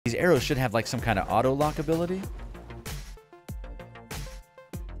arrows should have like some kind of auto lock ability.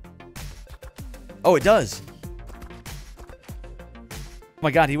 Oh, it does. Oh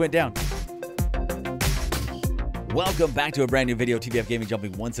my God, he went down. Welcome back to a brand new video. TBF Gaming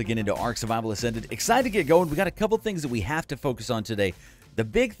jumping once again into Ark Survival Ascended. Excited to get going. We got a couple things that we have to focus on today. The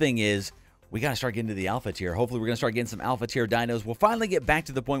big thing is we got to start getting to the alpha tier. Hopefully, we're going to start getting some alpha tier dinos. We'll finally get back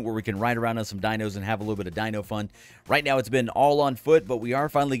to the point where we can ride around on some dinos and have a little bit of dino fun. Right now, it's been all on foot, but we are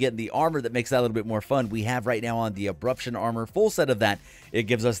finally getting the armor that makes that a little bit more fun. We have right now on the abruption armor, full set of that. It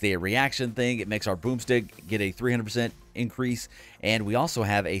gives us the reaction thing. It makes our boomstick get a 300% increase, and we also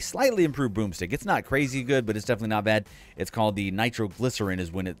have a slightly improved boomstick. It's not crazy good, but it's definitely not bad. It's called the nitroglycerin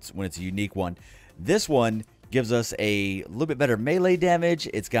is when it's a unique one. This one gives us a little bit better melee damage.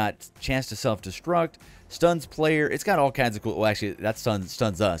 It's got chance to self-destruct, stuns player. It's got all kinds of cool. Well, actually, that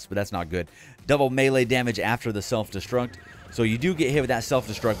stuns us, but that's not good. Double melee damage after the self-destruct. So you do get hit with that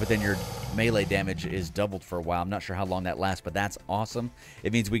self-destruct, but then your melee damage is doubled for a while. I'm not sure how long that lasts, but that's awesome.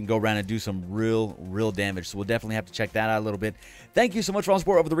 It means we can go around and do some real damage. So we'll definitely have to check that out a little bit. Thank you so much for all the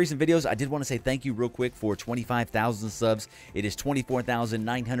support over the recent videos. I did want to say thank you real quick for 25,000 subs. It is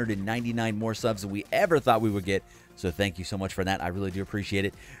 24,999 more subs than we ever thought we would get. So thank you so much for that. I really do appreciate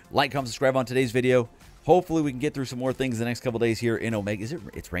it. Like, comment, subscribe on today's video. Hopefully, we can get through some more things the next couple days here in Omega.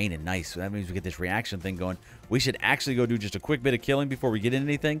 It's raining nice, so that means we get this reaction thing going. We should actually go do just a quick bit of killing before we get into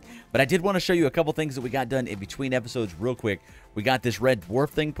anything. But I did want to show you a couple things that we got done in between episodes real quick. We got this red dwarf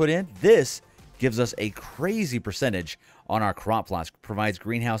thing put in. This gives us a crazy percentage on our crop plots. Provides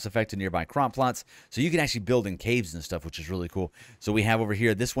greenhouse effect to nearby crop plots, so you can actually build in caves and stuff, which is really cool. So we have over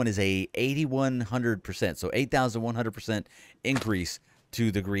here, this one is a 8,100%, so 8,100% increase to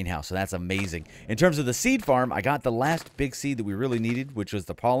the greenhouse. So that's amazing. In terms of the seed farm, I got the last big seed that we really needed, which was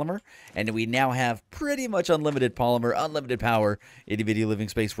the polymer, and we now have pretty much unlimited polymer, unlimited power, itty bitty living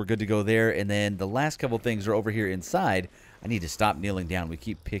space. We're good to go there. And then the last couple things are over here inside. I need to stop kneeling down. We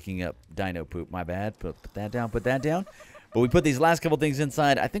keep picking up dino poop. My bad. Put that down. Put that down. But we put these last couple things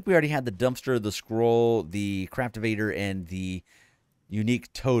inside. I think we already had the dumpster, the scroll, the craftivator, and the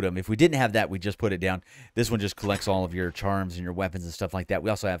unique totem. If we didn't have that, we just put it down. This one just collects all of your charms and your weapons and stuff like that. We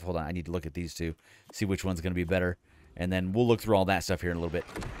also have, hold on, I need to look at these two, see which one's going to be better. And then we'll look through all that stuff here in a little bit.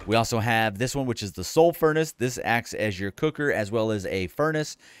 We also have this one, which is the soul furnace. This acts as your cooker as well as a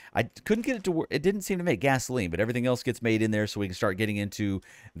furnace. I couldn't get it to work. It didn't seem to make gasoline, but everything else gets made in there, so we can start getting into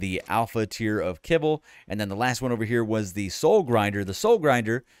the alpha tier of kibble. And then the last one over here was the soul grinder. The soul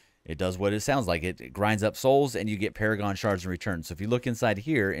grinder, it does what it sounds like. It grinds up souls, and you get Paragon shards in return. So if you look inside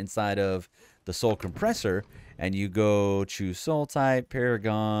here, inside of the soul compressor, and you go choose soul type,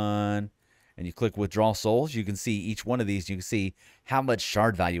 Paragon, and you click withdraw souls, you can see each one of these. You can see how much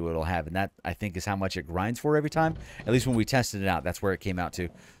shard value it'll have, and that, I think, is how much it grinds for every time. At least when we tested it out, that's where it came out to.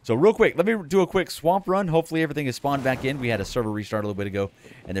 So real quick, let me do a quick swamp run. Hopefully everything is spawned back in. We had a server restart a little bit ago,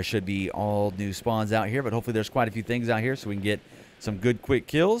 and there should be all new spawns out here, but hopefully there's quite a few things out here so we can get some good quick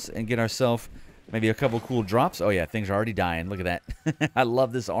kills and get ourselves maybe a couple cool drops. Oh yeah, things are already dying. Look at that. I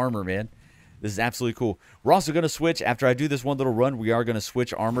love this armor, man. This is absolutely cool. We're also going to switch, after I do this one little run, we are going to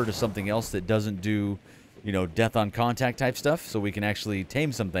switch armor to something else that doesn't do, you know, death on contact type stuff, so we can actually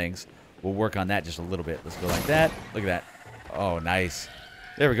tame some things. We'll work on that just a little bit. Let's go like that. Look at that. Oh, nice.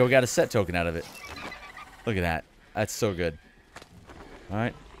 There we go. We got a set token out of it. Look at that. That's so good. All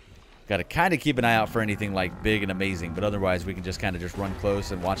right. Got to kind of keep an eye out for anything like big and amazing, but otherwise we can just kind of just run close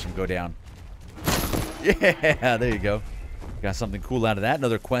and watch them go down. Yeah, there you go. Got something cool out of that.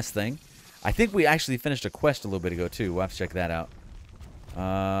 Another quest thing. I think we actually finished a quest a little bit ago too. We'll have to check that out.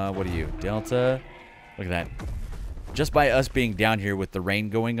 What are you? Delta. Look at that. Just by us being down here with the rain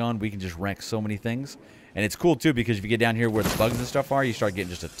going on, we can just wreck so many things. And it's cool too because if you get down here where the bugs and stuff are, you start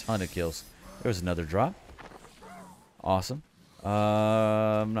getting just a ton of kills. There's another drop. Awesome.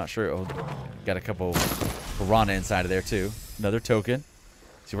 I'm not sure. Oh, got a couple piranha inside of there too. Another token.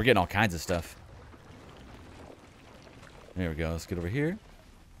 See, we're getting all kinds of stuff. There we go. Let's get over here.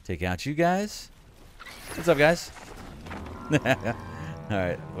 Take out you guys. What's up, guys? All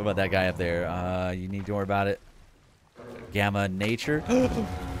right. What about that guy up there? You need to worry about it. Gamma nature.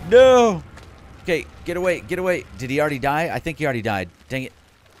 No. Okay, get away. Get away. Did he already die? I think he already died. Dang it.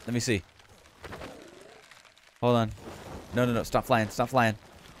 Let me see. Hold on. No, no, no. Stop flying. Stop flying.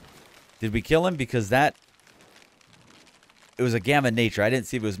 Did we kill him? Because that... It was a gamma nature. I didn't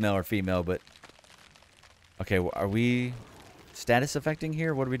see if it was male or female, but... Okay, are we status affecting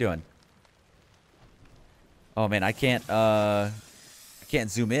here? What are we doing? Oh, man, I can't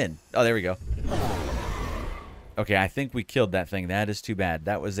zoom in. Oh, there we go. Okay, I think we killed that thing. That is too bad.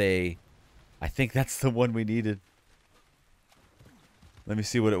 That was a... I think that's the one we needed. Let me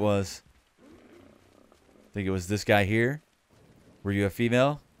see what it was. I think it was this guy here. Were you a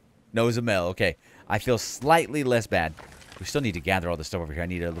female? No, it was a male. Okay. I feel slightly less bad. We still need to gather all this stuff over here. I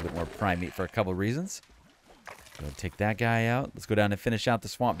need a little bit more prime meat for a couple of reasons. Go ahead and take that guy out. Let's go down and finish out the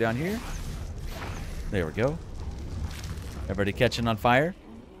swamp down here. There we go. Everybody catching on fire.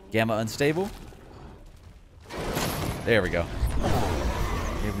 Gamma unstable. There we go.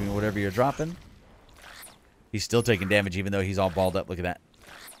 Give me whatever you're dropping. He's still taking damage even though he's all balled up. Look at that.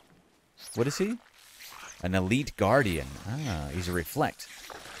 What is he? An elite guardian. Ah, he's a reflect.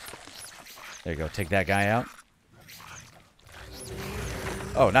 There you go. Take that guy out.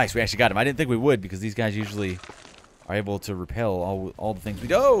 Oh, nice. We actually got him. I didn't think we would because these guys usually are able to repel all the things we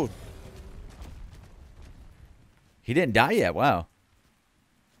do. Oh! He didn't die yet. Wow.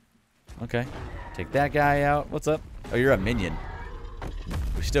 Okay. Take that guy out. What's up? Oh, you're a minion.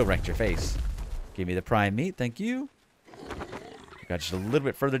 We still wrecked your face. Give me the prime meat. Thank you. Got just a little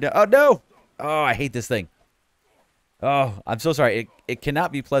bit further down. Oh, no! Oh, I hate this thing. Oh, I'm so sorry. It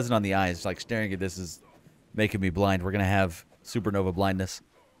cannot be pleasant on the eyes. Like, staring at this is making me blind. We're going to have supernova blindness.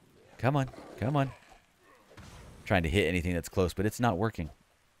 Come on. Come on. Trying to hit anything that's close, but it's not working.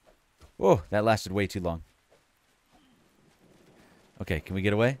 Whoa, that lasted way too long. Okay, can we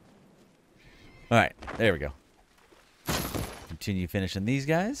get away? All right, there we go. Continue finishing these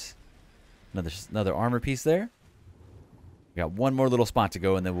guys. Another armor piece there. We got one more little spot to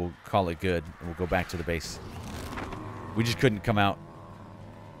go, and then we'll call it good. And we'll go back to the base. We just couldn't come out.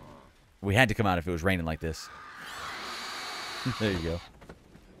 We had to come out if it was raining like this. There you go.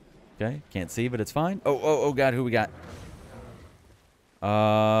 Okay, can't see, but it's fine. Oh, God, who we got?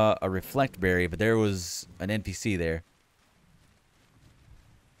 A reflect berry, but there was an NPC there.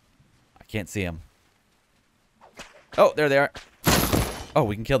 I can't see him. Oh, there they are. Oh,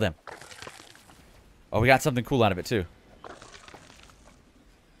 we can kill them. Oh, we got something cool out of it, too.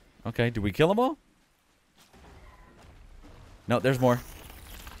 Okay, did we kill them all? No, there's more.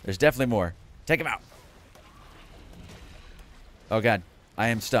 There's definitely more. Take him out. Oh, God. I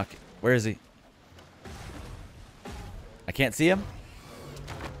am stuck. Where is he? I can't see him.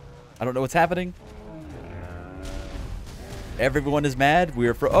 I don't know what's happening. Everyone is mad. We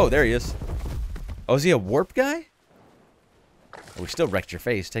are oh, there he is. Oh, is he a warp guy? Oh, we still wrecked your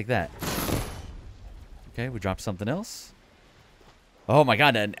face. Take that. Okay, we dropped something else. Oh, my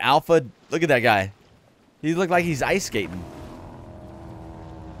God. An alpha. Look at that guy. He looked like he's ice skating.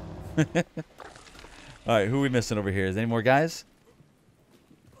 All right, who are we missing over here? Is there any more guys?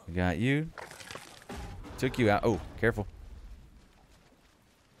 We got you. Took you out. Oh, careful.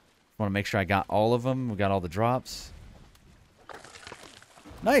 Want to make sure I got all of them. We got all the drops.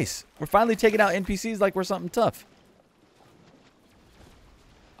 Nice. We're finally taking out NPCs like we're something tough.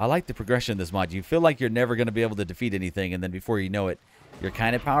 I like the progression of this mod. You feel like you're never going to be able to defeat anything, and then before you know it, you're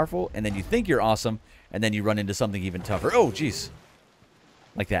kind of powerful, and then you think you're awesome, and then you run into something even tougher. Oh, jeez.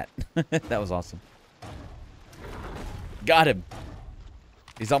 Like that. That was awesome. Got him.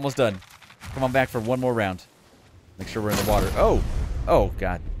 He's almost done. Come on back for one more round. Make sure we're in the water. Oh. Oh,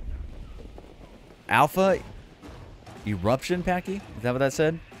 God. Alpha Eruption Packy? Is that what that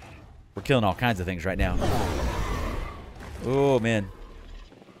said? We're killing all kinds of things right now. Oh, man.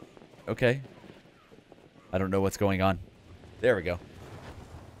 Okay. I don't know what's going on. There we go.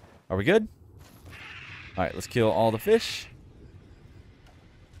 Are we good? All right, let's kill all the fish.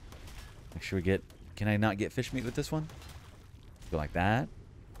 Make sure we get... Can I not get fish meat with this one? Go like that.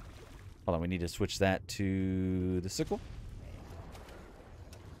 Hold on, we need to switch that to the sickle.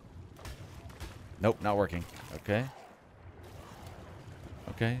 Nope, not working. Okay.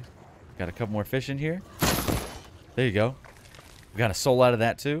 Okay. Got a couple more fish in here. There you go. We got a soul out of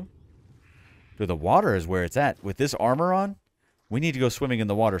that too. Dude, the water is where it's at. With this armor on, we need to go swimming in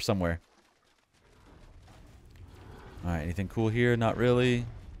the water somewhere. Alright, anything cool here? Not really.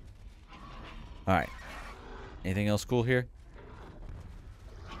 Alright. Anything else cool here?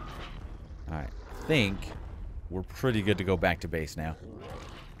 Alright. I think we're pretty good to go back to base now.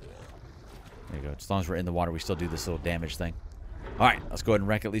 There you go. As long as we're in the water, we still do this little damage thing. Alright, let's go ahead and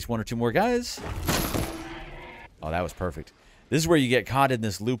wreck at least one or two more guys. Oh, that was perfect. This is where you get caught in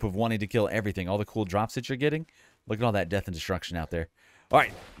this loop of wanting to kill everything. All the cool drops that you're getting. Look at all that death and destruction out there.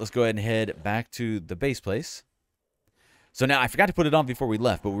 Alright, let's go ahead and head back to the base place. So now, I forgot to put it on before we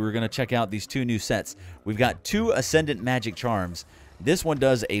left, but we were going to check out these two new sets. We've got 2 Ascendant Magic Charms. This one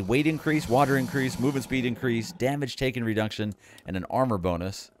does a weight increase, water increase, movement speed increase, damage taken reduction, and an armor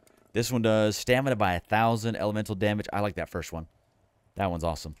bonus. This one does stamina by 1,000, elemental damage. I like that first one. That one's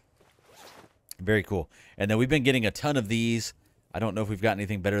awesome. Very cool. And then we've been getting a ton of these. I don't know if we've got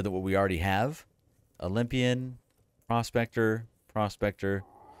anything better than what we already have. Olympian, Prospector, Prospector.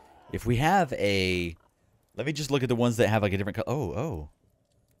 If we have a... Let me just look at the ones that have like a different color. Oh.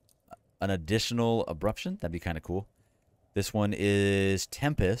 An additional abruption. That'd be kind of cool. This one is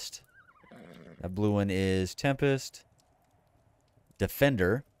Tempest. That blue one is Tempest.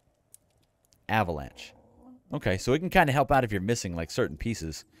 Defender. Avalanche. Okay, so it can kind of help out if you're missing like certain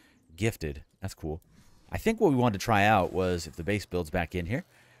pieces. Gifted. That's cool. I think what we wanted to try out was, if the base builds back in here,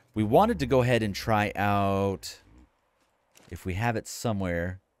 we wanted to go ahead and try out, if we have it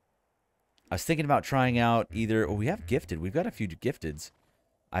somewhere, I was thinking about trying out either, we have gifted. We've got a few gifteds.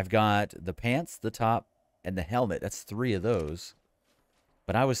 I've got the pants, the top, and the helmet. That's 3 of those.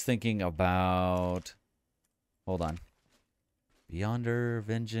 But I was thinking about, hold on. Beyonder,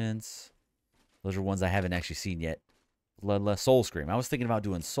 Vengeance. Those are ones I haven't actually seen yet. Bloodlust, Soul Scream. I was thinking about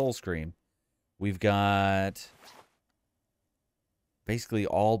doing Soul Scream. We've got basically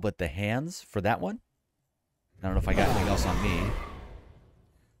all but the hands for that one. I don't know if I got anything else on me.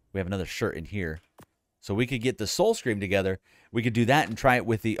 We have another shirt in here. So we could get the Soul Scream together. We could do that and try it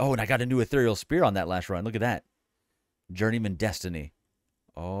with the... Oh, and I got a new Ethereal Spear on that last run. Look at that. Journeyman Destiny.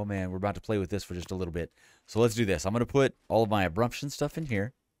 Oh, man. We're about to play with this for just a little bit. So let's do this. I'm going to put all of my Abruption stuff in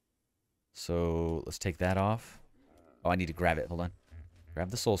here. So let's take that off. Oh, I need to grab it. Hold on.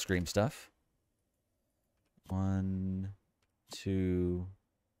 Grab the Soul Scream stuff. 1, 2...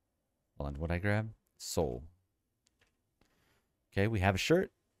 Hold on. What'd I grab? Soul. Okay, we have a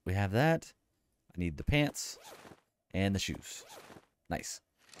shirt. We have that. I need the pants and the shoes. Nice.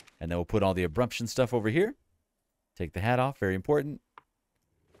 And then we'll put all the Abruption stuff over here. Take the hat off. Very important.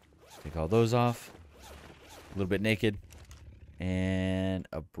 Take all those off. A little bit naked. And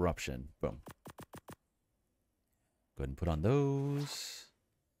Abruption. Boom. Go ahead and put on those.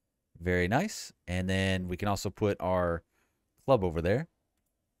 Very nice. And then we can also put our club over there.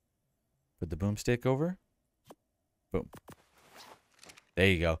 Put the boomstick over. Boom. There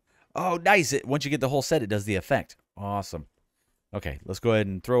you go. Oh, nice. Once you get the whole set, it does the effect. Awesome. Okay, let's go ahead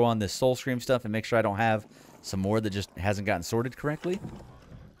and throw on this Soul Scream stuff and make sure I don't have some more that just hasn't gotten sorted correctly.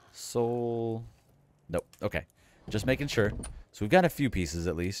 Soul. Nope. Okay. Just making sure. So we've got a few pieces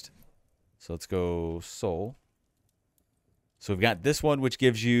at least. So let's go Soul. So we've got this one, which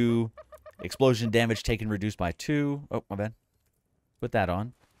gives you explosion damage taken reduced by 2. Oh, my bad. Put that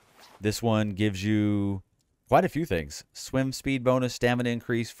on. This one gives you quite a few things. Swim speed bonus, stamina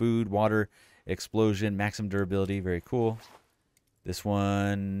increase, food, water, explosion, maximum durability. Very cool. This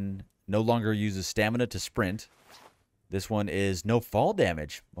one no longer uses stamina to sprint. This one is no fall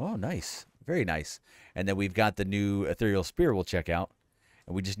damage. Oh, nice. Very nice. And then we've got the new Ethereal Spear we'll check out.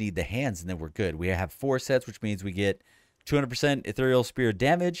 And we just need the hands, and then we're good. We have 4 sets, which means we get 200% Ethereal Spear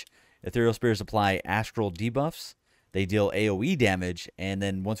damage. Ethereal Spears apply astral debuffs. They deal AoE damage, and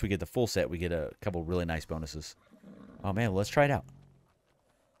then once we get the full set, we get a couple really nice bonuses. Oh, man, well, let's try it out.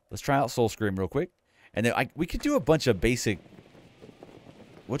 Let's try out Soul Scream real quick. And then we could do a bunch of basic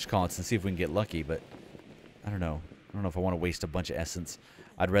whatchamacallits and see if we can get lucky, but I don't know. I don't know if I want to waste a bunch of essence.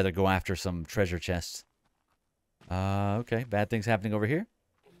 I'd rather go after some treasure chests. Okay, bad things happening over here.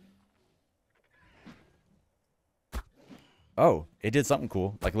 Oh, it did something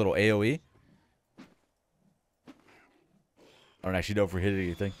cool, like a little AoE. I don't actually know if we hit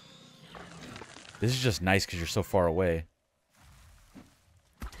anything. This is just nice because you're so far away.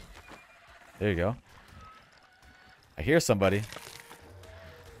 There you go. I hear somebody.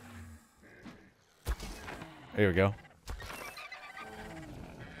 There we go.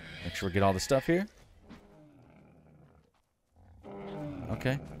 Make sure we get all the stuff here.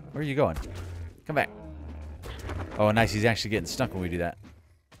 Okay. Where are you going? Come back. Oh, nice. He's actually getting stuck when we do that.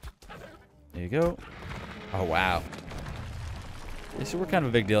 There you go. Oh, wow. Yeah, so we're kind of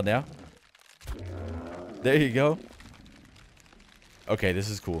a big deal now. There you go. Okay, this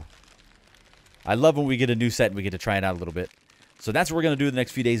is cool. I love when we get a new set and we get to try it out a little bit. So that's what we're going to do the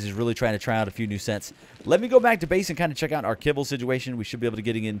next few days, is really trying to try out a few new sets. Let me go back to base and kind of check out our kibble situation. We should be able to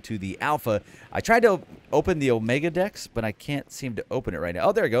get into the alpha. I tried to open the Omega Dex, but I can't seem to open it right now.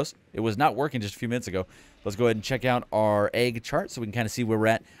 Oh, there it goes. It was not working just a few minutes ago. Let's go ahead and check out our egg chart so we can kind of see where we're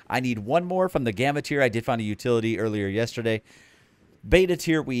at. I need 1 more from the Gamma tier. I did find a utility earlier yesterday. Beta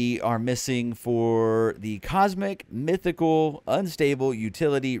tier, we are missing for the Cosmic, Mythical, Unstable,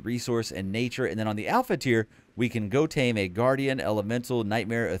 Utility, Resource, and Nature. And then on the Alpha tier, we can go tame a Guardian, Elemental,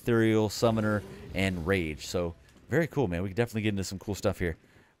 Nightmare, Ethereal, Summoner, and Rage. So, very cool, man. We can definitely get into some cool stuff here.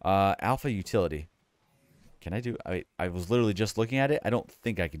 Alpha Utility. Can I do... I was literally just looking at it. I don't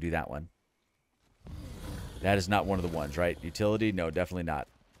think I can do that one. That is not one of the ones, right? Utility? No, definitely not.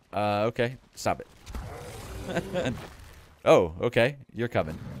 Okay. Stop it. Oh, okay. You're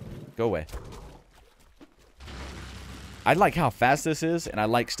coming. Go away. I like how fast this is, and I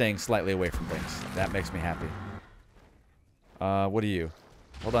like staying slightly away from things. That makes me happy. What are you?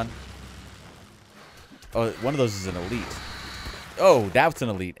 Hold on. Oh, one of those is an elite. Oh, that's an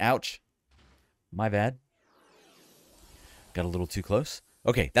elite. Ouch. My bad. Got a little too close.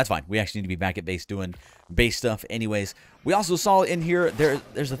 Okay, that's fine. We actually need to be back at base doing base stuff anyways. We also saw in here,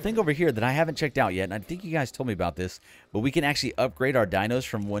 there's a thing over here that I haven't checked out yet, and I think you guys told me about this, but we can actually upgrade our dinos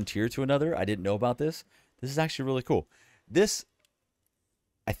from one tier to another. I didn't know about this. This is actually really cool. This,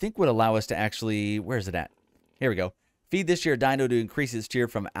 I think, would allow us to actually, where is it at? Here we go. Feed this tier dino to increase its tier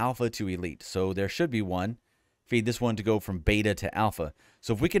from alpha to elite. So there should be one. Feed this one to go from beta to alpha.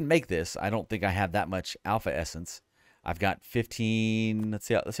 So if we can make this, I don't think I have that much alpha essence. I've got 15. Let's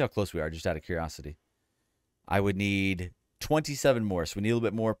see how close we are, just out of curiosity. I would need 27 more. So we need a little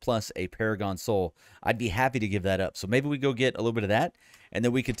bit more plus a Paragon Soul. I'd be happy to give that up. So maybe we go get a little bit of that, and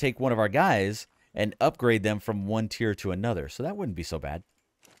then we could take one of our guys and upgrade them from one tier to another. So that wouldn't be so bad.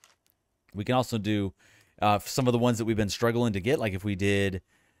 We can also do some of the ones that we've been struggling to get, like if we did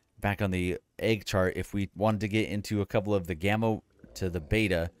back on the egg chart, if we wanted to get into a couple of the gamma to the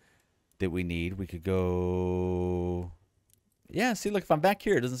beta that we need, we could go... Yeah, see, look, if I'm back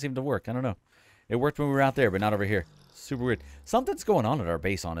here, it doesn't seem to work. I don't know. It worked when we were out there, but not over here. Super weird. Something's going on at our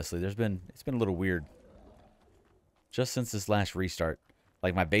base, honestly. It's been a little weird. Just since this last restart.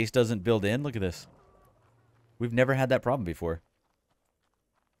 Like, my base doesn't build in. Look at this. We've never had that problem before.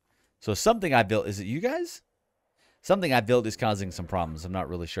 So something I built, is it you guys? Something I built is causing some problems. I'm not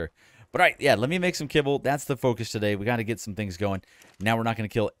really sure. But all right, yeah, let me make some kibble. That's the focus today. We got to get some things going. Now we're not going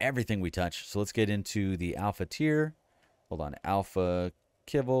to kill everything we touch. So let's get into the alpha tier. Hold on, alpha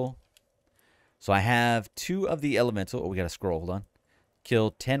kibble. So I have 2 of the elemental. Oh, we got to scroll. Hold on.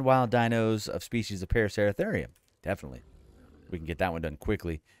 Kill 10 wild dinos of species of Paraceratherium. Definitely. We can get that one done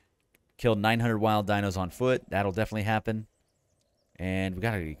quickly. Kill 900 wild dinos on foot. That'll definitely happen. And we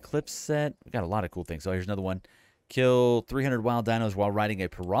got an eclipse set. We got a lot of cool things. So here's another one. Kill 300 wild dinos while riding a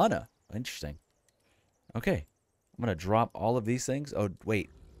piranha. Interesting. Okay. I'm going to drop all of these things. Oh, wait.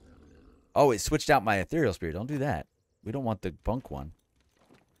 Oh, it switched out my ethereal spirit. Don't do that. We don't want the bunk one.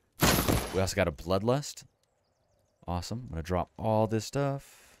 We also got a bloodlust. Awesome. I'm going to drop all this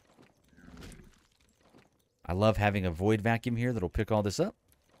stuff. I love having a void vacuum here that'll pick all this up.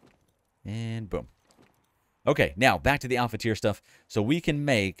 And boom. Okay, now back to the alpha tier stuff. So we can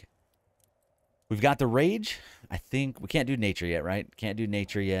make... We've got the rage. I think we can't do nature yet, right? Can't do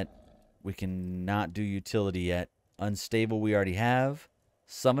nature yet. We cannot do utility yet. Unstable we already have.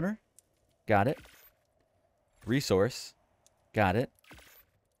 Summoner. Got it. Resource. Got it.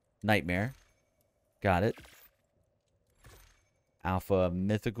 Nightmare. Got it. Alpha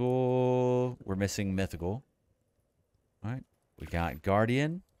mythical. We're missing mythical. All right. We got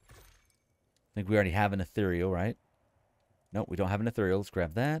guardian. I think we already have an ethereal, right? Nope, we don't have an ethereal. Let's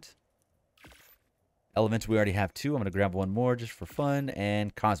grab that. Elemental, we already have 2. I'm going to grab one more just for fun.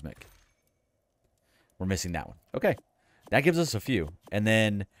 And cosmic. We're missing that one. Okay. That gives us a few. And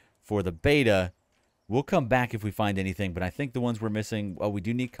then for the beta, we'll come back if we find anything. But I think the ones we're missing... Oh, we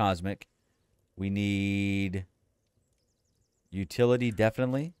do need cosmic. We need utility,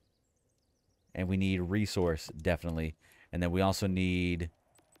 definitely. And we need resource, definitely. And then we also need...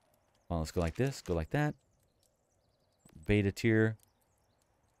 Well, let's go like this. Go like that. Beta tier.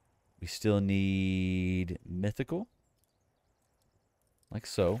 We still need mythical. Like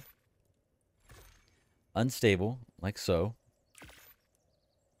so. Unstable. Like so.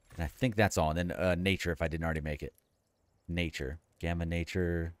 And I think that's all. And then nature, if I didn't already make it. Nature. Gamma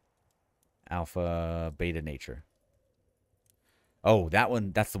nature. Alpha, beta nature. Oh, that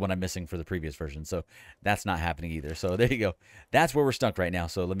one, that's the one I'm missing for the previous version. So that's not happening either. So there you go. That's where we're stuck right now.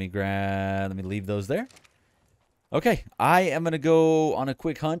 So let me leave those there. Okay, I am going to go on a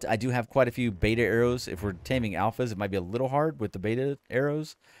quick hunt. I do have quite a few beta arrows. If we're taming alphas, it might be a little hard with the beta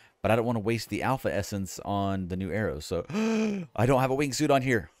arrows. But I don't want to waste the alpha essence on the new arrows. So I don't have a wingsuit on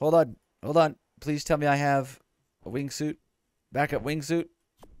here. Hold on. Hold on. Please tell me I have a wingsuit. Backup wingsuit.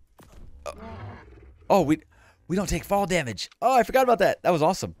 Oh, we don't take fall damage. Oh, I forgot about that. That was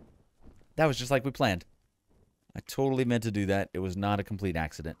awesome. That was just like we planned. I totally meant to do that. It was not a complete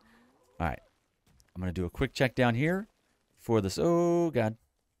accident. All right. I'm going to do a quick check down here for this. Oh, God.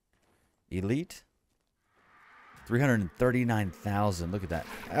 Elite. 339,000. Look at that.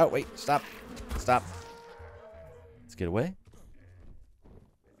 Oh, wait. Stop. Stop. Let's get away.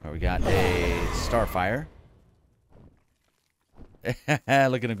 All right, we got a Starfire. Look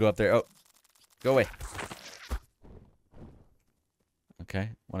at him go up there. Oh, go away. Okay.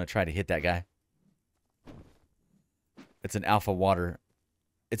 Want to try to hit that guy. It's an alpha water.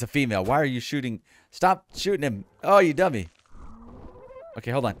 It's a female. Why are you shooting? Stop shooting him. Oh, you dummy.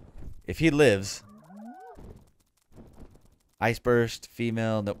 Okay, hold on. If he lives. Ice burst,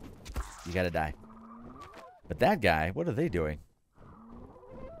 female. Nope. You gotta die. But that guy, what are they doing?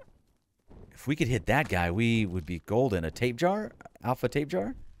 If we could hit that guy, we would be golden. A tape jar? Alpha tape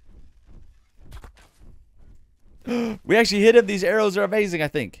jar? We actually hit him. These arrows are amazing, I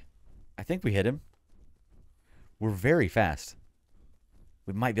think. I think we hit him. We're very fast.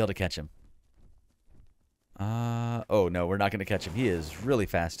 We might be able to catch him. Oh, no, we're not going to catch him. He is really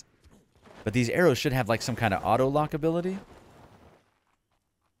fast. But these arrows should have, like, some kind of auto-lock ability.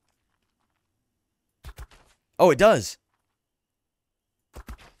 Oh, it does.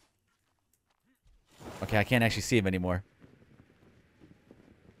 Okay, I can't actually see him anymore.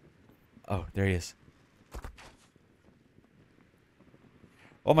 Oh, there he is.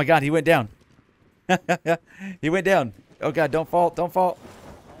 Oh, my God, he went down. He went down. Oh, God, don't fall. Don't fall.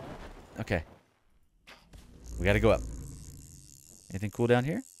 Okay. We got to go up. Anything cool down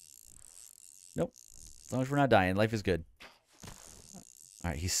here? Nope. As long as we're not dying, life is good. All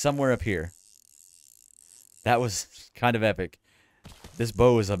right, he's somewhere up here. That was kind of epic. This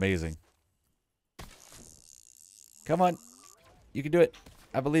bow is amazing. Come on. You can do it.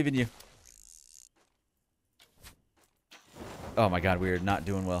 I believe in you. Oh my God, we are not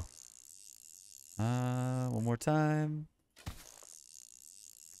doing well. One more time.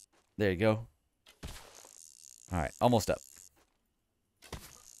 There you go. All right, almost up.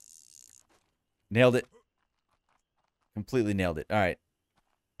 Nailed it. Completely nailed it. All right.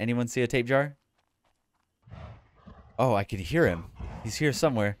 Anyone see a tape jar? Oh, I can hear him. He's here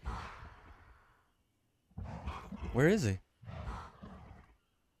somewhere. Where is he?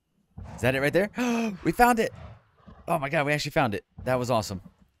 Is that it right there? We found it. Oh my God, we actually found it. That was awesome.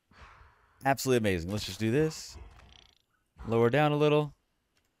 Absolutely amazing. Let's just do this. Lower down a little.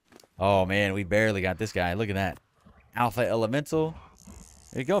 Oh man, we barely got this guy. Look at that. Alpha Elemental.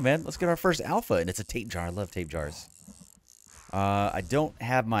 There you go, man. Let's get our first alpha. And it's a tape jar. I love tape jars. I don't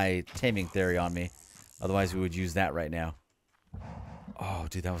have my taming theory on me. Otherwise, we would use that right now. Oh,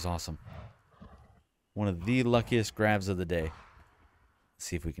 dude, that was awesome. One of the luckiest grabs of the day. Let's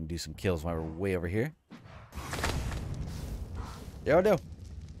see if we can do some kills while we're way over here. Oh, no.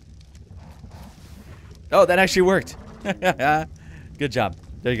 Oh, that actually worked. Good job.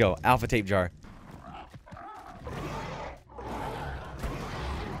 There you go. Alpha tape jar.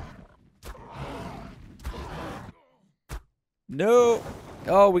 No.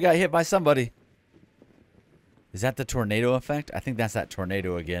 Oh, we got hit by somebody. Is that the tornado effect? I think that's that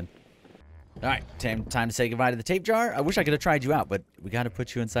tornado again. All right, time to say goodbye to the tape jar. I wish I could have tried you out, but we got to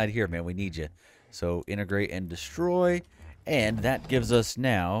put you inside here, man. We need you. So integrate and destroy. And that gives us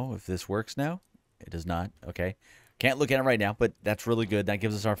now, if this works now, it does not. Okay. Can't look at it right now, but that's really good. That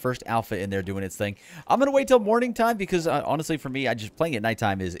gives us our first alpha in there doing its thing. I'm going to wait till morning time because honestly for me, just playing at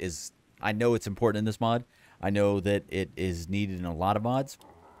nighttime is I know it's important in this mod. I know that it is needed in a lot of mods.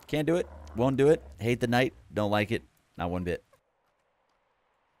 Can't do it. Won't do it. Hate the night. Don't like it. Not one bit.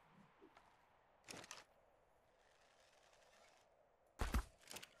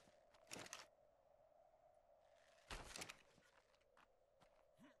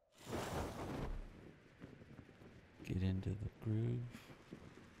 Get into the groove.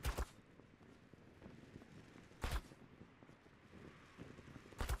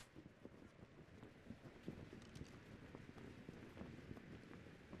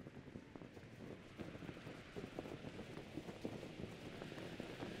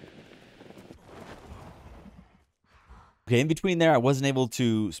 Okay, in between there, I wasn't able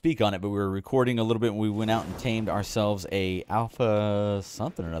to speak on it, but we were recording a little bit when we went out and tamed ourselves a alpha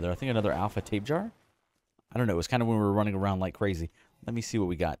something or another. I think another alpha tape jar. I don't know. It was kind of when we were running around like crazy. Let me see what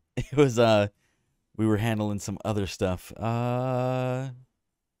we got. It was, we were handling some other stuff. I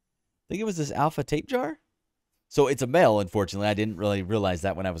think it was this alpha tape jar. So it's a male, unfortunately. I didn't really realize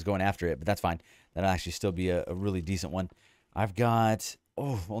that when I was going after it, but that's fine. That'll actually still be a really decent one. I've got,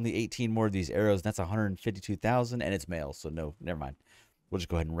 only 18 more of these arrows. That's 152,000, and it's male, so no, never mind. We'll just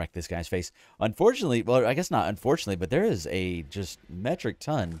go ahead and wreck this guy's face. Unfortunately, well, I guess not unfortunately, but there is a just metric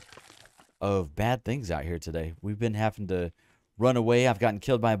ton of bad things out here today. We've been having to run away. I've gotten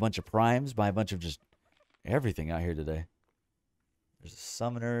killed by a bunch of primes, by a bunch of just everything out here today. There's a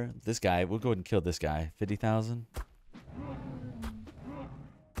summoner. This guy, we'll go ahead and kill this guy. 50,000.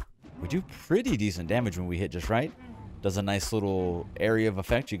 We do pretty decent damage when we hit just right. Does a nice little area of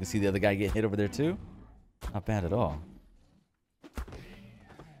effect. You can see the other guy get hit over there too. Not bad at all.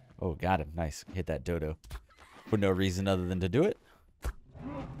 Oh, got him. Nice. Hit that dodo. For no reason other than to do it.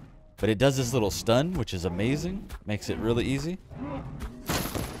 But it does this little stun, which is amazing. Makes it really easy.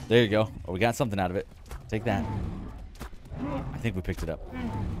 There you go. Oh, we got something out of it. Take that. I think we picked it up.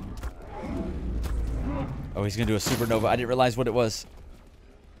 Oh, he's going to do a supernova. I didn't realize what it was.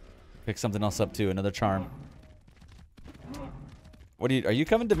 Pick something else up, too. Another charm. What are you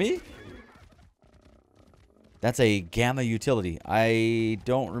coming to me? That's a gamma utility. I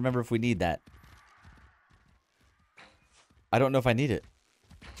don't remember if we need that. I don't know if I need it.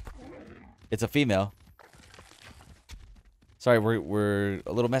 It's a female. Sorry, we're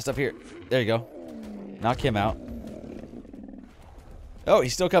a little messed up here. There you go. Knock him out. Oh,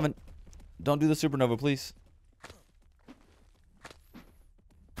 he's still coming. Don't do the supernova, please.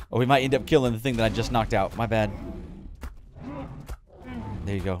 Oh, we might end up killing the thing that I just knocked out. My bad.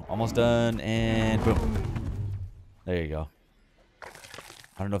 There you go. Almost done, and boom. There you go.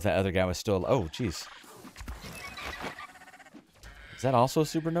 I don't know if that other guy was still... Oh, jeez. Is that also a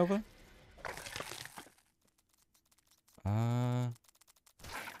supernova?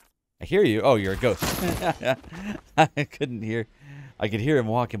 I hear you. Oh, you're a ghost. I couldn't hear. I could hear him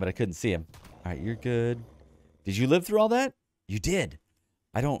walking, but I couldn't see him. All right, you're good. Did you live through all that? You did.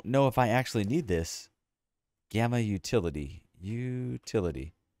 I don't know if I actually need this. Gamma utility.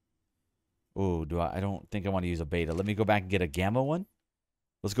 Utility. Oh, I don't think I want to use a beta. Let me go back and get a gamma one.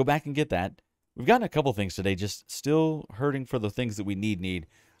 Let's go back and get that. We've gotten a couple things today, just still hurting for the things that we need.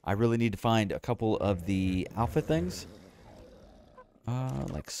 I really need to find a couple of the alpha things.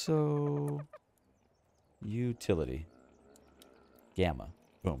 Like so. Utility. Gamma.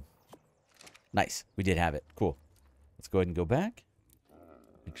 Boom. Nice. We did have it. Cool. Let's go ahead and go back.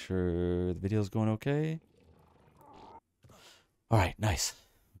 Make sure the video's going okay. All right, nice.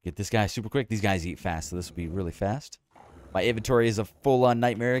 Get this guy super quick. These guys eat fast, so this will be really fast. My inventory is a full-on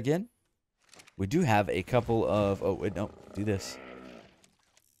nightmare again. We do have a couple of... Oh, wait, no. Do this.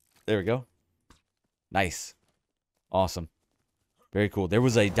 There we go. Nice. Awesome. Very cool. There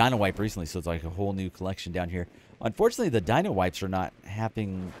was a dino wipe recently, so it's like a whole new collection down here. Unfortunately, the dino wipes are not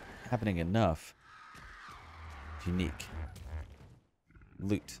happening enough. Unique.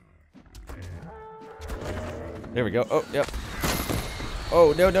 Loot. There we go. Oh, yep.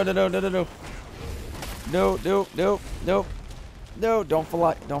 Oh, no. No, don't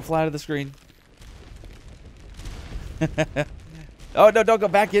fly out of the screen. Oh, no, don't go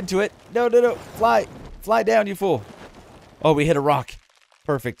back into it. No. Fly down, you fool. Oh, we hit a rock.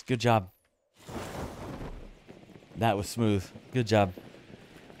 Perfect. Good job. That was smooth. Good job.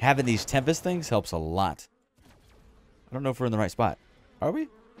 Having these Tempest things helps a lot. I don't know if we're in the right spot. Are we?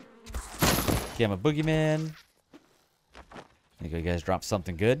 Okay, I'm a boogeyman. I think you guys dropped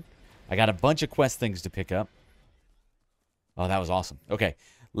something good. I got a bunch of quest things to pick up. Oh, that was awesome. Okay,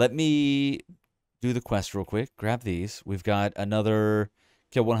 let me do the quest real quick. Grab these. We've got another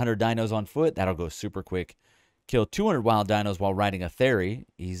kill 100 dinos on foot. That'll go super quick. Kill 200 wild dinos while riding a ferry.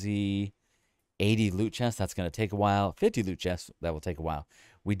 Easy. 80 loot chests. That's going to take a while. 50 loot chests. That will take a while.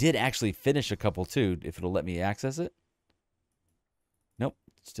 We did actually finish a couple too, if it'll let me access it. Nope.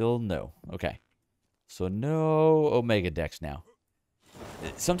 Still no. Okay. So no Omega decks now.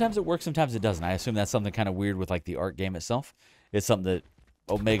 Sometimes it works, sometimes it doesn't. I assume that's something kind of weird with like the Ark game itself. It's something that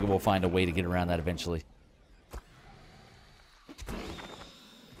Omega will find a way to get around that eventually.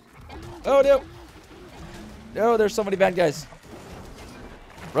 Oh no! No, there's so many bad guys.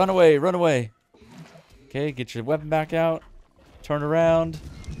 Run away, run away. Okay, get your weapon back out. Turn around.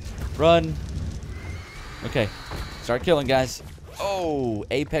 Run. Okay, start killing guys. Oh,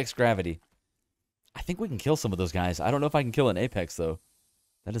 Apex Gravity. I think we can kill some of those guys. I don't know if I can kill an Apex, though.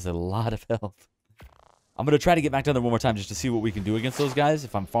 That is a lot of health. I'm going to try to get back down there one more time just to see what we can do against those guys.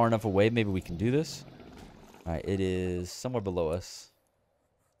 If I'm far enough away, maybe we can do this. All right, it is somewhere below us.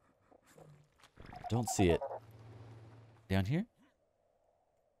 Don't see it. Down here?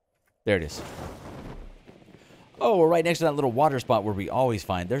 There it is. Oh, we're right next to that little water spot where we always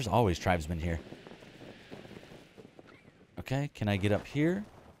find. There's always tribesmen here. Okay, can I get up here?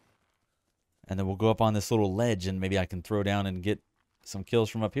 And then we'll go up on this little ledge and maybe I can throw down and get some kills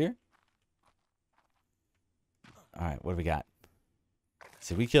from up here. All right, what do we got?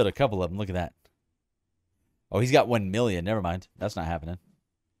 See, we killed a couple of them. Look at that. Oh, he's got 1 million. Never mind. That's not happening.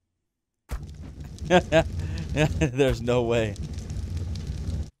 There's no way.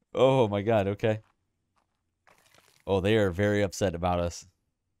 Oh, my God. Okay. Oh, they are very upset about us.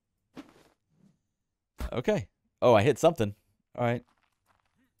 Okay. Oh, I hit something. All right.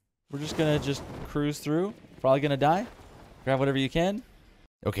 We're just going to cruise through. Probably going to die. Grab whatever you can.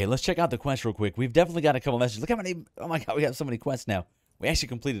 Okay, let's check out the quest real quick. We've definitely got a couple messages. Look how many. Oh, my God. We have so many quests now. We actually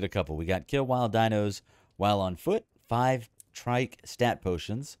completed a couple. We got kill wild dinos while on foot. 5 trike stat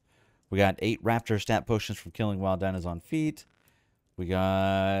potions. We got 8 raptor stat potions from killing wild dinos on feet. We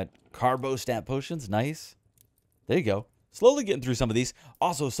got Carbostat potions. Nice. There you go. Slowly getting through some of these.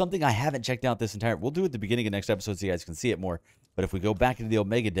 Also, something I haven't checked out this entire... We'll do it at the beginning of next episode so you guys can see it more. But if we go back into the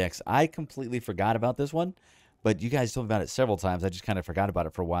Omega Decks, I completely forgot about this one. But you guys told me about it several times. I just kind of forgot about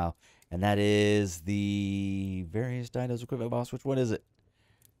it for a while. And that is the various Dinos equipment boss. Which one is it?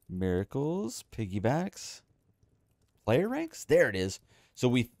 Miracles, piggybacks, player ranks. There it is. So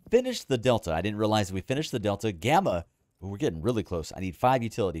we finished the Delta. I didn't realize that we finished the Delta. Gamma, we're getting really close. I need 5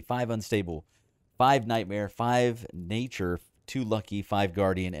 utility, 5 unstable, 5 nightmare, 5 nature, 2 lucky, 5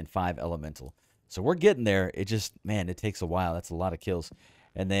 guardian, and 5 elemental. So we're getting there. It just, man, it takes a while. That's a lot of kills.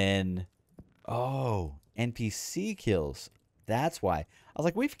 And then, oh, NPC kills. That's why. I was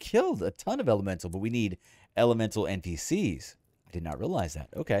like, we've killed a ton of elemental, but we need elemental NPCs. I did not realize that.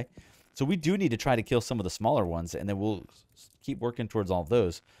 Okay. So we do need to try to kill some of the smaller ones, and then we'll keep working towards all of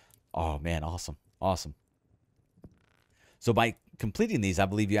those. Oh, man, awesome. Awesome. So by completing these, I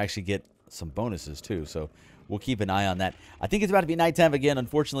believe you actually get some bonuses, too. So we'll keep an eye on that. I think it's about to be nighttime again.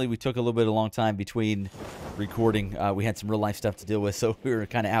 Unfortunately, we took a little bit of a long time between recording. We had some real-life stuff to deal with, so we were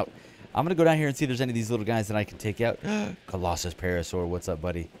kind of out. I'm going to go down here and see if there's any of these little guys that I can take out. Colossus Parasaur, what's up,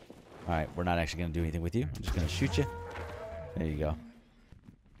 buddy? All right, we're not actually going to do anything with you. I'm just going to shoot you. There you go.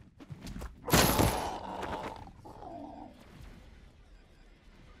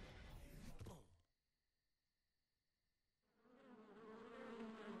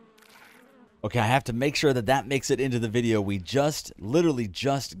 Okay, I have to make sure that that makes it into the video. We literally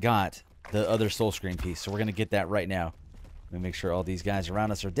just got the other soul screen piece, so we're going to get that right now. Let me make sure all these guys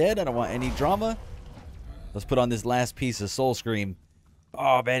around us are dead. I don't want any drama. Let's put on this last piece of soul scream.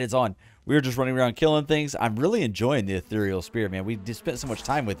 Oh, man, it's on. We were just running around killing things. I'm really enjoying the ethereal spear, man. We just spent so much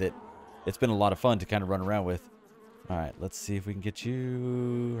time with it. It's been a lot of fun to kind of run around with. All right, let's see if we can get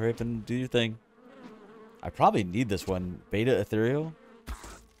you. Hurry up and do your thing. I probably need this one. Beta ethereal.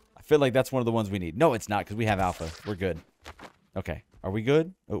 I feel like that's one of the ones we need. No, it's not, because we have alpha. We're good. Okay. Are we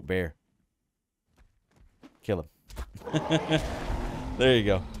good? Oh, bear. Kill him. There you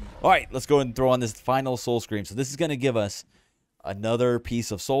go. All right, let's go and throw on this final soul scream. So this is going to give us another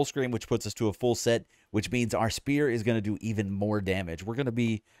piece of soul scream, which puts us to a full set, which means our spear is going to do even more damage. We're going to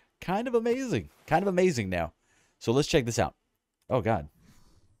be kind of amazing. Kind of amazing now. So let's check this out. Oh, God.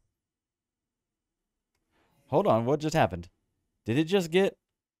 Hold on. What just happened? Did it just get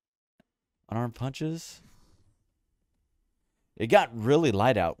unarmed punches? It got really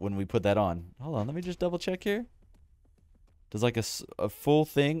light out when we put that on. Hold on. Let me just double check here. Does like a full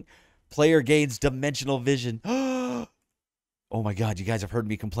thing. Player gains dimensional vision. Oh my God. You guys have heard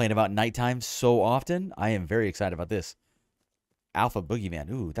me complain about nighttime so often. I am very excited about this. Alpha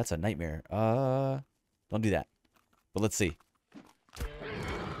Boogeyman. Ooh, that's a nightmare. Don't do that. But let's see.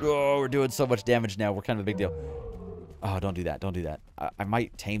 Oh, we're doing so much damage now. We're kind of a big deal. Oh, don't do that. Don't do that. I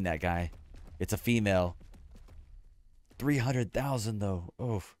might tame that guy. It's a female. 300,000 though.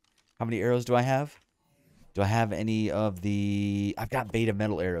 Oh, how many arrows do I have? Do I have any of the... I've got beta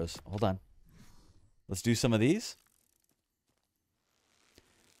metal arrows. Hold on. Let's do some of these.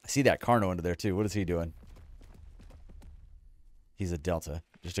 I see that Carno under there too. What is he doing? He's a Delta.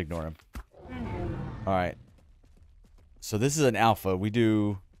 Just ignore him. All right. So this is an alpha. We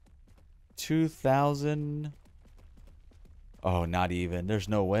do 2,000. Oh, not even. There's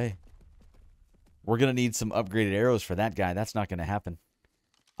no way. We're going to need some upgraded arrows for that guy. That's not going to happen.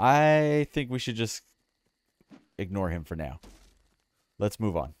 I think we should just ignore him for now. Let's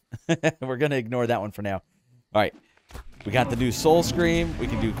move on. We're going to ignore that one for now. All right. We got the new Soul Scream. We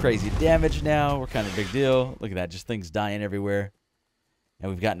can do crazy damage now. We're kind of a big deal. Look at that. Just things dying everywhere.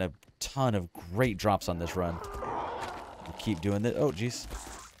 And we've gotten a ton of great drops on this run. We'll keep doing this. Oh, jeez.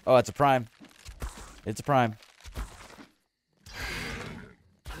 Oh, it's a prime. It's a prime.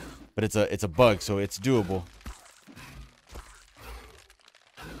 But it's a bug, so it's doable.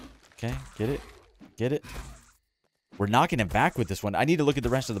 Okay, get it. Get it. We're knocking him back with this one. I need to look at the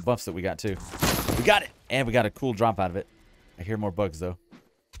rest of the buffs that we got, too. We got it! And we got a cool drop out of it. I hear more bugs, though.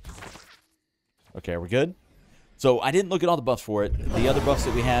 Okay, are we good? So, I didn't look at all the buffs for it. The other buffs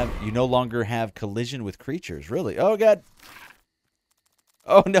that we have, you no longer have collision with creatures. Really? Oh, God.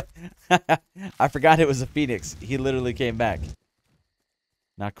 Oh, no. I forgot it was a phoenix. He literally came back.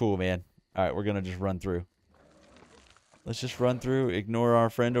 Not cool, man. All right, we're going to just run through. Let's just run through. Ignore our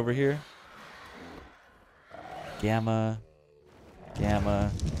friend over here. Gamma.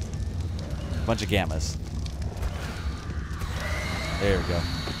 Gamma. Bunch of gammas. There we go.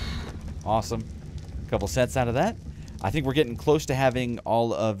 Awesome. A couple sets out of that. I think we're getting close to having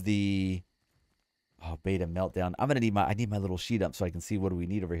all of the... Oh, beta meltdown. I'm going to need I need my little sheet up so I can see what do we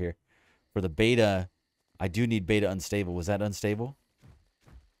need over here. For the beta, I do need beta unstable. Was that unstable?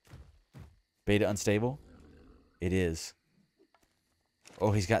 Beta unstable? It is.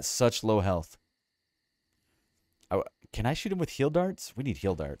 Oh, he's got such low health. Oh, can I shoot him with heal darts? We need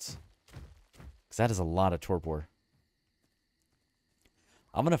heal darts. Because that is a lot of torpor.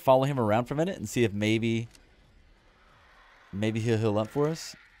 I'm going to follow him around for a minute and see if maybe he'll heal up for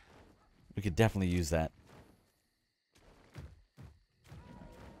us. We could definitely use that.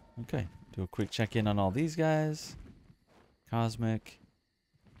 Okay. Do a quick check-in on all these guys. Cosmic.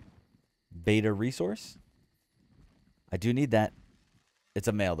 Beta resource. I do need that. It's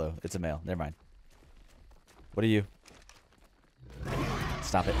a male, though. It's a male. Never mind. What are you?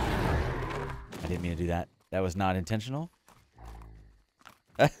 Stop it. I didn't mean to do that. That was not intentional.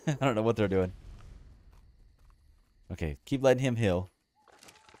 I don't know what they're doing. Okay, keep letting him heal.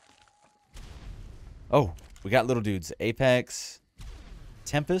 Oh, we got little dudes. Apex.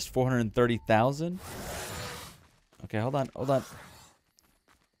 Tempest, 430,000. Okay, hold on, hold on.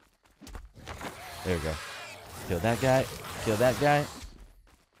 There we go. Kill that guy. Kill that guy.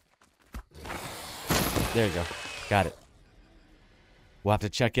 There you go. Got it. We'll have to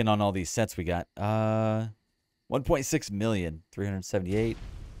check in on all these sets we got. 1.6 million. 378.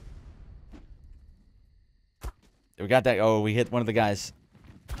 We got that. Oh, we hit one of the guys.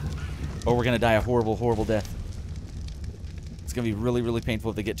 Oh, we're going to die a horrible, horrible death. It's going to be really, really painful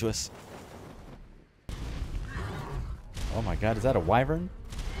if they get to us. Oh my god, is that a wyvern?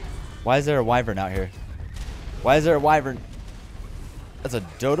 Why is there a wyvern out here? Why is there a wyvern? That's a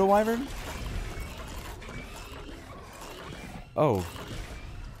dodo wyvern? Oh.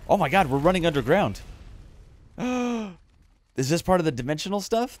 Oh my god, we're running underground. Is this part of the dimensional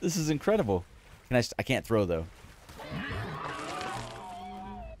stuff? This is incredible. I can't throw though.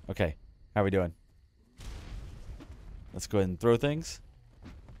 Okay, how are we doing? Let's go ahead and throw things.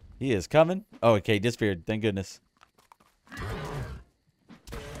 He is coming. Oh, okay, disappeared. Thank goodness.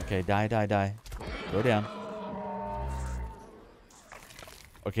 Okay, die, die, die. Go down.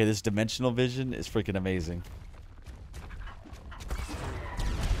 Okay, this dimensional vision is freaking amazing.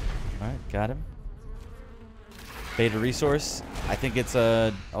 Alright, got him. Beta resource. I think it's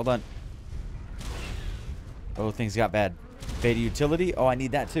a... Hold on. Oh, things got bad. Beta utility. Oh, I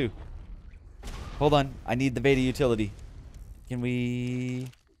need that too. Hold on. I need the beta utility. Can we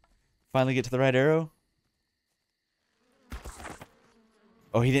finally get to the right arrow?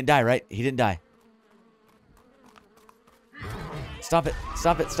 Oh, he didn't die, right? He didn't die. Stop it.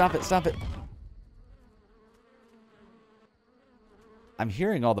 Stop it. Stop it. Stop it. I'm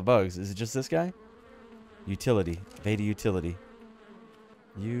hearing all the bugs. Is it just this guy? Utility. Beta utility.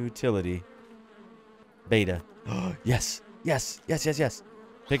 Utility. Beta. Yes. Yes. Yes, yes, yes.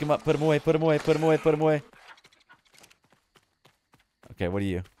 Pick him up. Put him away. Put him away. Put him away. Put him away. Okay, what are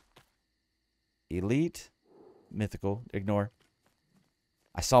you? Elite. Mythical. Ignore.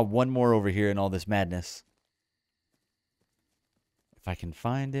 I saw one more over here in all this madness. If I can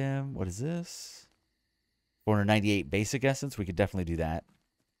find him. What is this? 498 basic essence. We could definitely do that.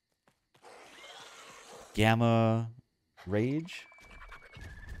 Gamma rage.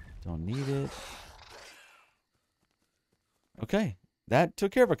 Don't need it. Okay. That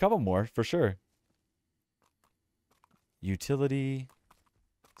took care of a couple more for sure. Utility.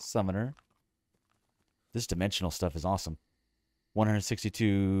 Summoner. This dimensional stuff is awesome.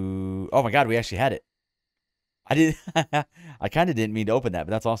 162. Oh my god, we actually had it. I did. I kind of didn't mean to open that,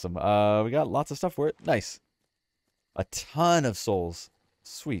 but that's awesome. We got lots of stuff for it. Nice. A ton of souls.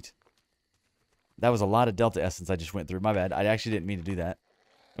 Sweet. That was a lot of Delta Essence I just went through. My bad. I actually didn't mean to do that.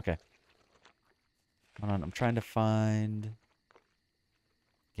 Okay. Hold on. I'm trying to find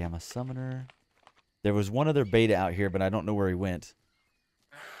Gamma Summoner. There was one other beta out here, but I don't know where he went.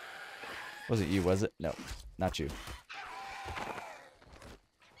 Was it you, was it? No. Not you.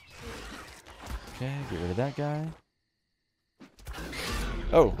 Okay, get rid of that guy.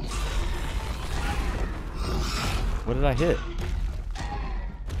 Oh. What did I hit?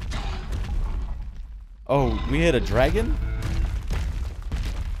 Oh, we hit a dragon?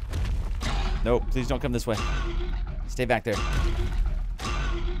 Nope, please don't come this way. Stay back there.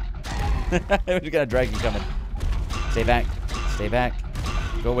 We got a dragon coming. Stay back. Stay back.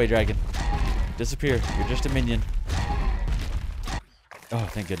 Go away, dragon. Disappear. You're just a minion. Oh,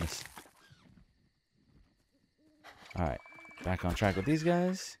 thank goodness. Alright. Back on track with these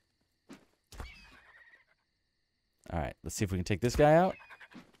guys. Alright, let's see if we can take this guy out.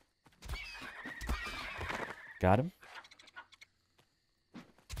 Got him.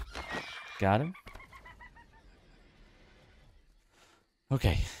 Got him.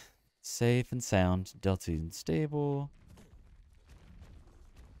 Okay. Safe and sound. Delta and stable.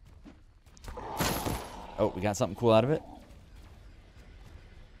 Oh, we got something cool out of it.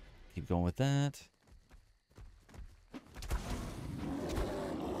 Keep going with that.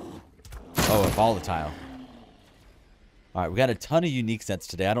 Oh, a volatile. All right, we got a ton of unique sets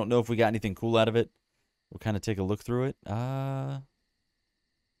today. I don't know if we got anything cool out of it. We'll kind of take a look through it. Got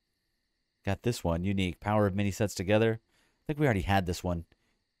this one, unique. Power of many sets together. I think we already had this one.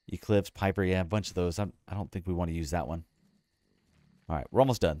 Eclipse, Piper, yeah, a bunch of those. I don't think we want to use that one. All right, we're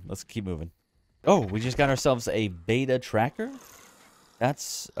almost done. Let's keep moving. Oh, we just got ourselves a beta tracker.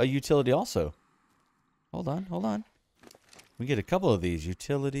 That's a utility also. Hold on, hold on. We get a couple of these.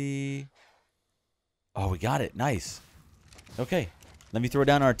 Utility. Oh, we got it. Nice. Okay. Let me throw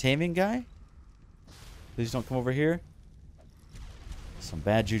down our taming guy. Please don't come over here. Some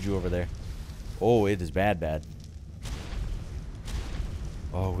bad juju over there. Oh, it is bad, bad.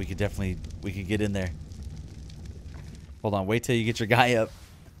 Oh, we could get in there. Hold on. Wait till you get your guy up.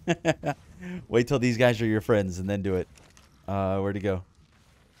 Wait till these guys are your friends and then do it. Where'd he go?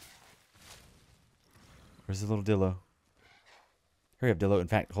 Where's the little Dillo? Hurry up, Dillo. In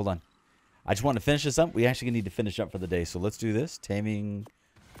fact, hold on. I just want to finish this up. We actually need to finish up for the day. So let's do this. Taming.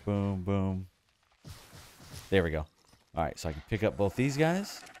 Boom, boom. There we go. All right, so I can pick up both these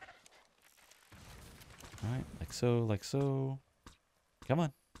guys. All right, like so, like so. Come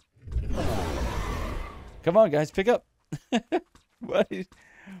on. Come on, guys, pick up.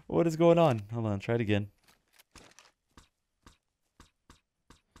 What is going on? Hold on, try it again.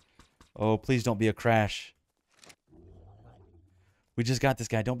 Oh, please don't be a crash. We just got this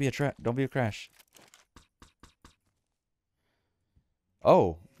guy. Don't be a crash.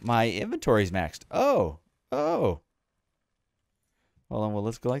 Oh, my inventory's maxed. Oh. Hold on, well,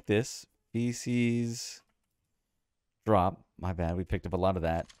 let's go like this. Feces. Drop. My bad. We picked up a lot of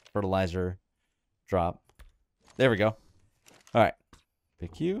that. Fertilizer. Drop. There we go. All right.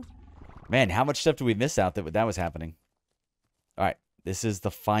 Pick you. Man, how much stuff did we miss out that was happening? All right. This is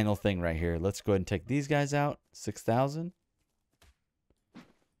the final thing right here. Let's go ahead and take these guys out. 6,000.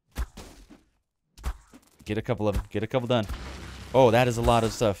 Get a couple of them. Get a couple done. Oh, that is a lot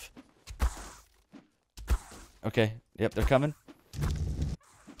of stuff. Okay. Yep, they're coming.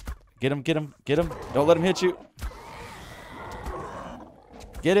 Get him, get him, get him. Don't let him hit you.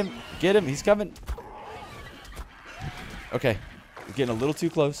 Get him, get him. He's coming. Okay. We're getting a little too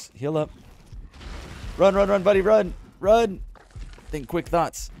close. Heal up. Run, run, run, buddy, run. Run. Think quick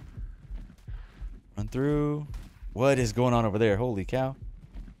thoughts. Run through. What is going on over there? Holy cow.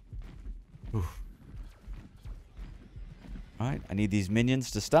 Oof. All right. I need these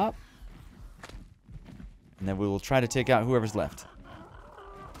minions to stop. And then we will try to take out whoever's left.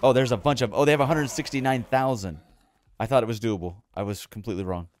 Oh, there's a bunch of... Oh, they have 169,000. I thought it was doable. I was completely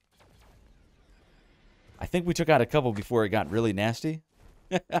wrong. I think we took out a couple before it got really nasty.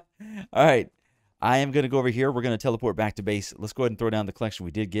 All right. I am going to go over here. We're going to teleport back to base. Let's go ahead and throw down the collection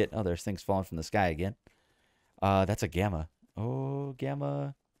we did get. Oh, there's things falling from the sky again. That's a gamma. Oh,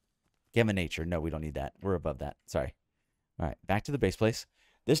 gamma. Gamma nature. No, we don't need that. We're above that. Sorry. All right. Back to the base place.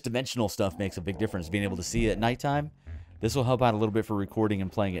 This dimensional stuff makes a big difference. Being able to see it at nighttime. This will help out a little bit for recording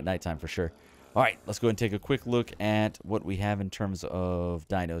and playing at nighttime for sure. All right, let's go ahead and take a quick look at what we have in terms of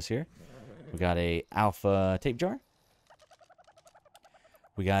dinos here. We got a alpha tape jar.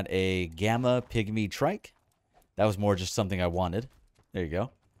 We got a gamma pygmy trike. That was more just something I wanted. There you go.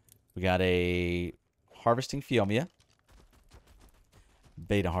 We got a harvesting Phiomia.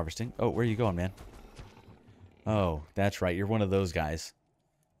 Beta harvesting. Oh, where are you going, man? Oh, that's right. You're one of those guys.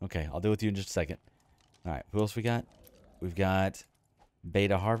 Okay, I'll deal with you in just a second. All right, who else we got? We've got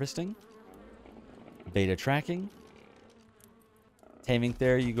beta harvesting, beta tracking, taming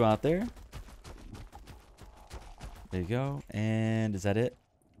there. You go out there. There you go. And is that it?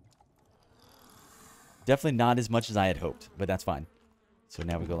 Definitely not as much as I had hoped, but that's fine. So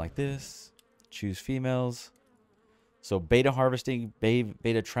now we go like this. Choose females. So beta harvesting,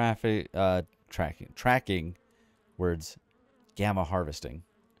 beta tracking words, gamma harvesting.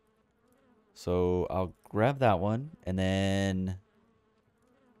 So I'll grab that one, and then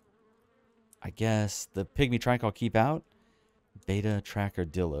I guess the pygmy trike I'll keep out. Beta tracker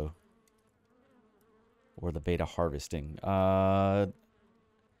Dillo. Or the beta harvesting.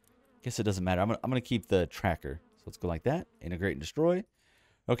 Guess it doesn't matter. I'm gonna keep the tracker. So let's go like that. Integrate and destroy.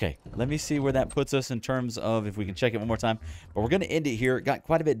 Okay, let me see where that puts us in terms of if we can check it one more time. But we're gonna end it here. Got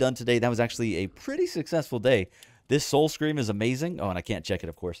quite a bit done today. That was actually a pretty successful day. This Soul Scream is amazing. Oh, and I can't check it,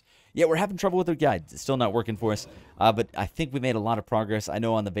 of course. Yeah, we're having trouble with the guide. It's still not working for us. But I think we made a lot of progress. I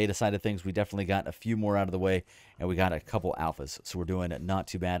know on the beta side of things, we definitely got a few more out of the way, and we got a couple alphas. So we're doing not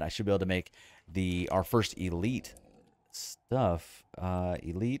too bad. I should be able to make our first elite stuff.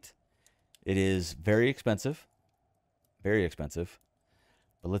 Elite. It is very expensive. Very expensive.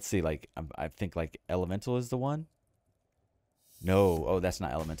 But let's see, like, I think, like, Elemental is the one. No. Oh, that's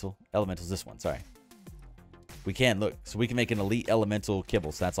not Elemental. Elemental's this one. Sorry. We can, look. So we can make an Elite Elemental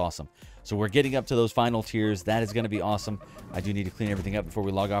kibble. So that's awesome. So we're getting up to those final tiers. That is going to be awesome. I do need to clean everything up before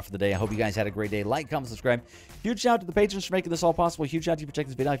we log off for the day. I hope you guys had a great day. Like, comment, subscribe. Huge shout out to the patrons for making this all possible. Huge shout out to you for checking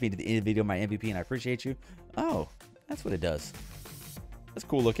this video. If you did the end of the video, my MVP, and I appreciate you. Oh, that's what it does. That's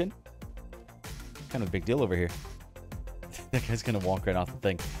cool looking. Kind of a big deal over here. That guy's going to walk right off the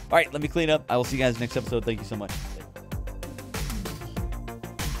thing. All right, let me clean up. I will see you guys next episode. Thank you so much.